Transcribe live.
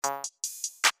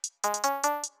Welcome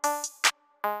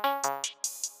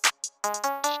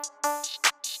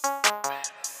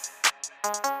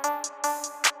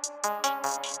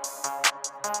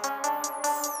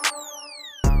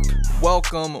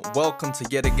to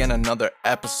yet again another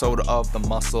episode of the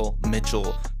Muscle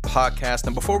Mitchell podcast.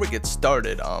 And before we get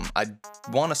started, I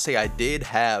want to say I did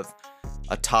have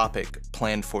a topic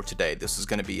planned for today. This is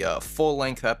going to be a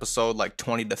full-length episode, like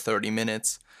 20 to 30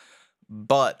 minutes,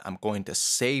 but I'm going to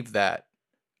save that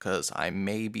because I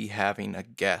may be having a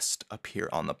guest appear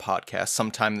on the podcast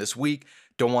sometime this week.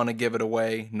 Don't want to give it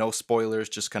away. No spoilers,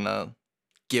 just gonna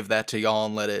give that to y'all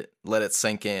and let it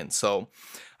sink in. So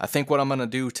I think what I'm going to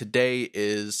do today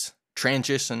is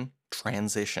transition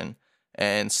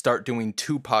and start doing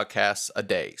 2 podcasts a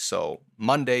day. So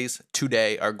Mondays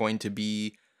today are going to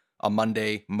be a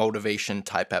Monday motivation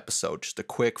type episode. Just a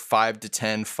quick 5 to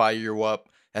 10 fire you up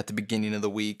at the beginning of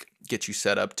the week, get you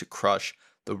set up to crush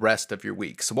the rest of your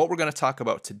week. So what we're going to talk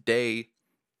about today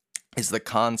is the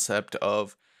concept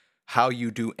of how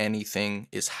you do anything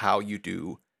is how you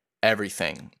do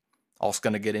everything. Also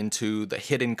going to get into the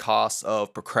hidden costs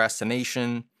of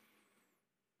procrastination,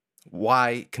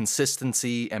 why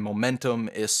consistency and momentum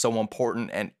is so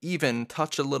important, and even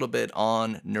touch a little bit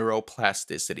on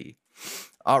neuroplasticity.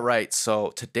 All right, so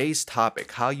today's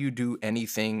topic, how you do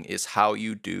anything is how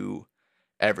you do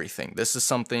everything. This is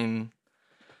something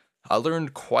I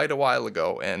learned quite a while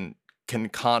ago and can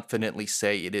confidently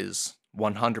say it is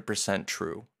 100%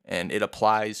 true, and it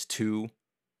applies to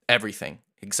everything.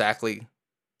 Exactly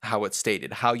how it's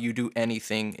stated. How you do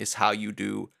anything is how you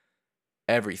do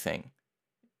everything.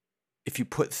 If you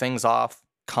put things off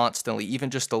constantly,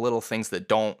 even just the little things that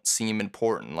don't seem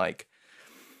important, like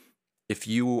if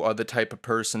you are the type of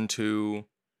person to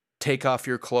take off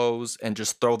your clothes and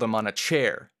just throw them on a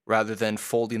chair rather than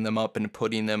folding them up and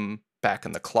putting them back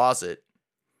in the closet,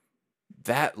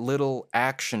 that little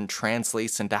action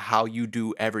translates into how you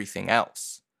do everything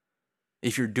else.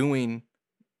 If you're doing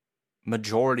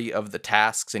majority of the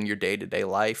tasks in your day-to-day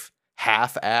life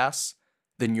half-ass,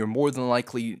 then you're more than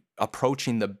likely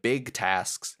approaching the big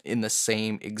tasks in the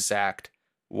same exact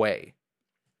way.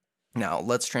 Now,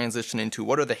 let's transition into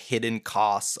what are the hidden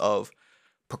costs of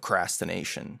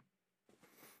procrastination.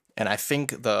 And I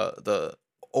think the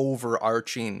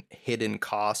overarching hidden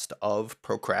cost of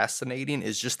procrastinating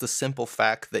is just the simple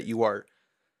fact that you are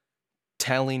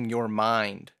telling your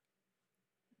mind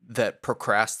that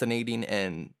procrastinating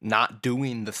and not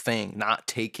doing the thing, not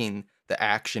taking the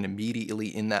action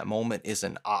immediately in that moment is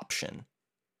an option.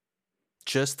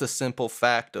 Just the simple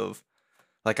fact of,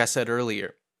 like I said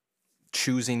earlier,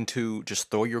 choosing to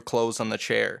just throw your clothes on the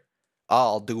chair.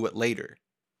 I'll do it later.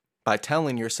 By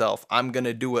telling yourself, I'm going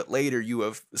to do it later, you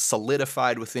have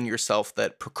solidified within yourself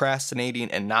that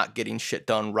procrastinating and not getting shit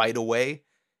done right away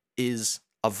is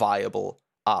a viable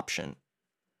option.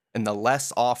 And the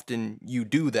less often you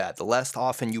do that, the less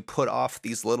often you put off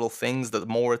these little things, the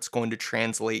more it's going to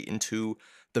translate into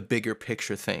the bigger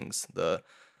picture things, the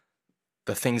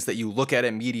things that you look at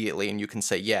immediately and you can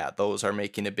say, yeah, those are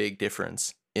making a big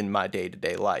difference in my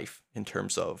day-to-day life in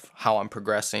terms of how I'm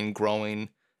progressing, growing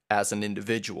as an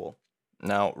individual.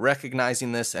 Now,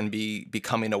 recognizing this and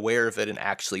becoming aware of it and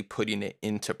actually putting it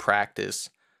into practice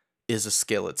is a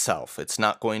skill itself. It's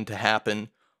not going to happen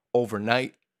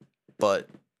overnight, but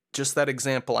just that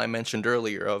example I mentioned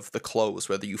earlier of the clothes,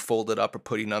 whether you fold it up or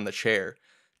putting it on the chair,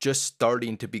 just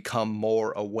starting to become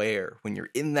more aware when you're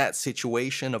in that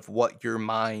situation of what your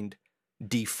mind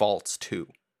defaults to.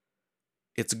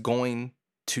 It's going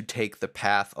to take the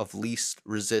path of least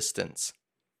resistance.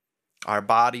 Our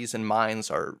bodies and minds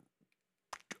are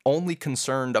only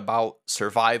concerned about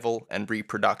survival and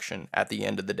reproduction at the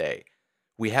end of the day.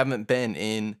 We haven't been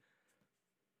in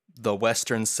the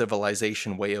Western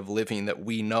civilization way of living that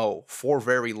we know for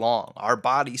very long. Our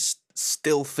bodies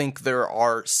still think there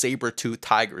are saber-toothed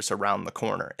tigers around the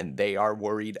corner, and they are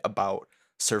worried about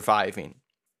surviving.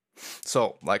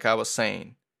 So, like I was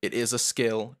saying, it is a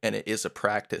skill and it is a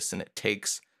practice, and it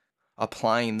takes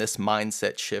applying this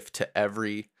mindset shift to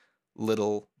every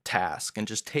little task and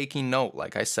just taking note,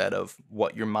 like I said, of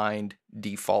what your mind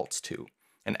defaults to.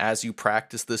 And as you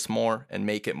practice this more and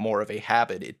make it more of a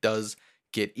habit, it does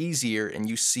get easier, and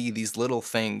you see these little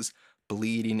things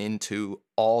bleeding into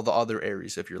all the other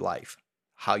areas of your life.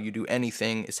 How you do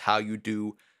anything is how you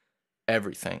do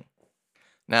everything.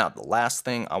 Now, the last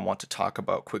thing I want to talk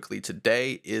about quickly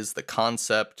today is the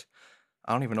concept.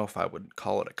 I don't even know if I would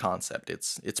call it a concept.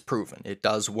 It's proven. It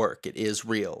does work. It is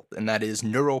real, and that is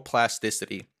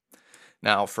neuroplasticity.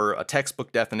 Now, for a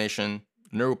textbook definition,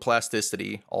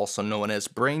 neuroplasticity, also known as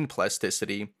brain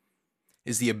plasticity,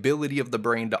 is the ability of the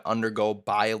brain to undergo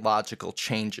biological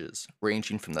changes,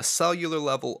 ranging from the cellular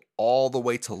level all the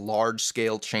way to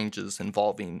large-scale changes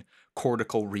involving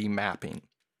cortical remapping.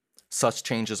 Such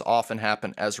changes often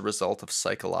happen as a result of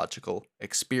psychological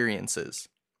experiences.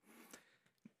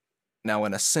 Now,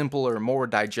 in a simpler, more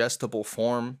digestible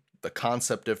form, the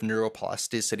concept of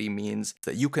neuroplasticity means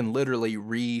that you can literally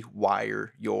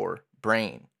rewire your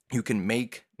brain. You can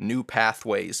make new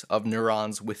pathways of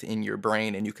neurons within your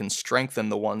brain, and you can strengthen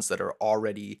the ones that are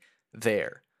already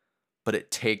there. But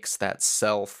it takes that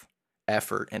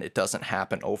self-effort, and it doesn't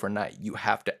happen overnight. You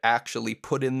have to actually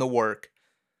put in the work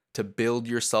to build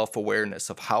your self-awareness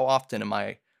of how often am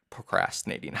I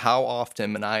procrastinating? How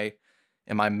often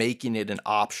am I making it an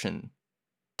option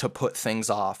to put things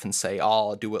off and say, oh,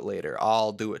 I'll do it later,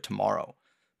 I'll do it tomorrow?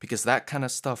 Because that kind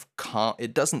of stuff,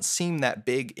 it doesn't seem that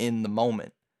big in the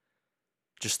moment.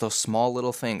 Just those small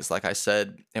little things. Like I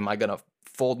said, am I going to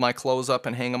fold my clothes up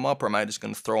and hang them up, or am I just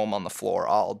going to throw them on the floor?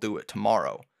 I'll do it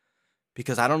tomorrow.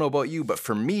 Because I don't know about you, but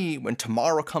for me, when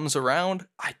tomorrow comes around,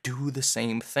 I do the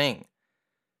same thing.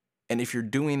 And if you're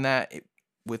doing that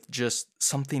with just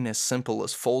something as simple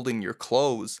as folding your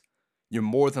clothes, you're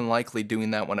more than likely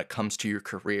doing that when it comes to your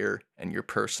career and your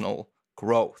personal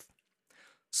growth.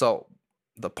 So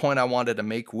the point I wanted to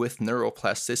make with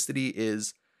neuroplasticity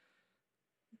is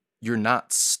you're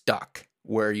not stuck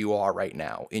where you are right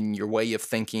now in your way of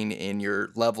thinking, in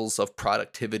your levels of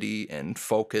productivity and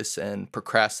focus and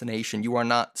procrastination. You are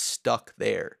not stuck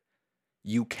there.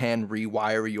 You can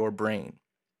rewire your brain.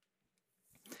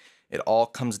 It all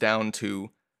comes down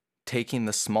to taking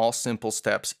the small, simple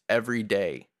steps every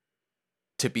day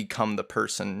to become the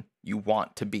person you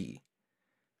want to be.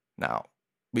 Now,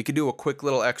 we could do a quick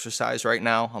little exercise right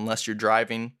now, unless you're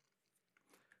driving.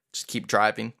 Just keep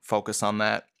driving, focus on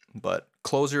that. But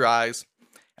close your eyes,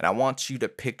 and I want you to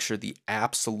picture the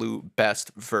absolute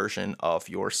best version of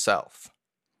yourself.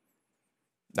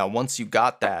 Now, once you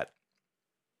got that,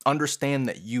 understand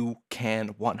that you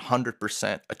can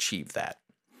 100% achieve that.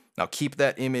 Now, keep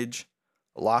that image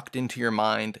locked into your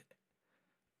mind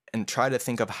and try to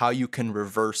think of how you can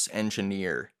reverse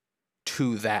engineer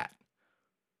to that.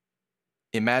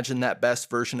 Imagine that best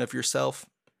version of yourself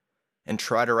and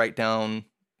try to write down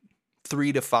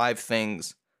 3 to 5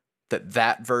 things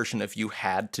that version of you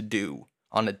had to do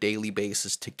on a daily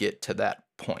basis to get to that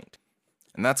point.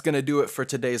 And that's going to do it for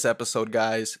today's episode,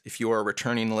 guys. If you are a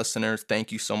returning listener,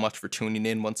 thank you so much for tuning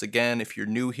in once again. If you're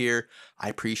new here, I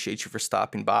appreciate you for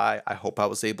stopping by. I hope I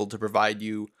was able to provide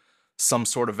you some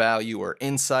sort of value or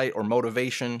insight or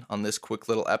motivation on this quick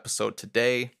little episode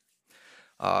today.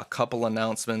 A couple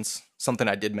announcements. Something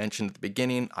I did mention at the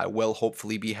beginning, I will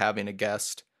hopefully be having a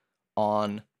guest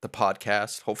on the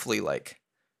podcast. Hopefully like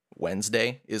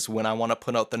Wednesday is when I want to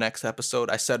put out the next episode.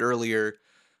 I said earlier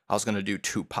I was going to do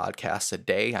 2 podcasts a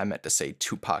day. I meant to say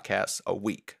 2 podcasts a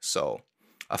week. So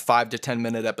a 5 to 10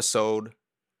 minute episode,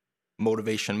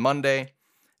 Motivation Monday,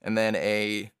 and then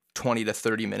a 20 to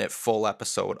 30 minute full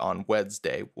episode on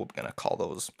Wednesday. We're going to call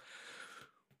those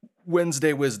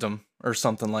Wednesday Wisdom or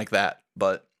something like that.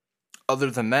 But other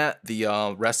than that,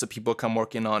 the recipe book I'm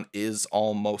working on is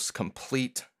almost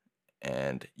complete,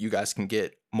 and you guys can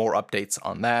get more updates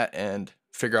on that and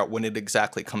figure out when it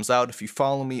exactly comes out if you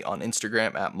follow me on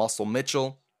Instagram at Muscle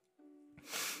Mitchell.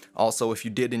 Also, if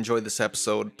you did enjoy this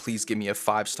episode, please give me a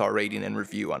 5-star rating and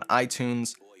review on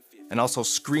iTunes, and also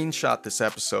screenshot this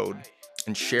episode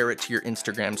and share it to your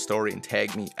Instagram story and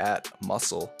tag me at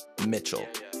Muscle Mitchell.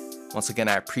 Once again,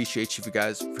 I appreciate you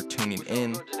guys for tuning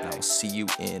in, and I will see you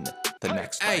in the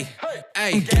next one.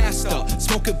 Hey, gassed up,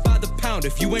 smoke it by the pound.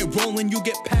 If you ain't rolling, you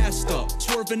get passed up.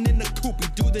 Swerving in the coupe, we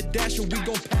do the dash and we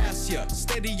gon' pass ya.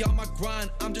 Steady on my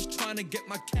grind, I'm just trying to get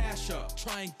my cash up.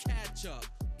 Try and catch up.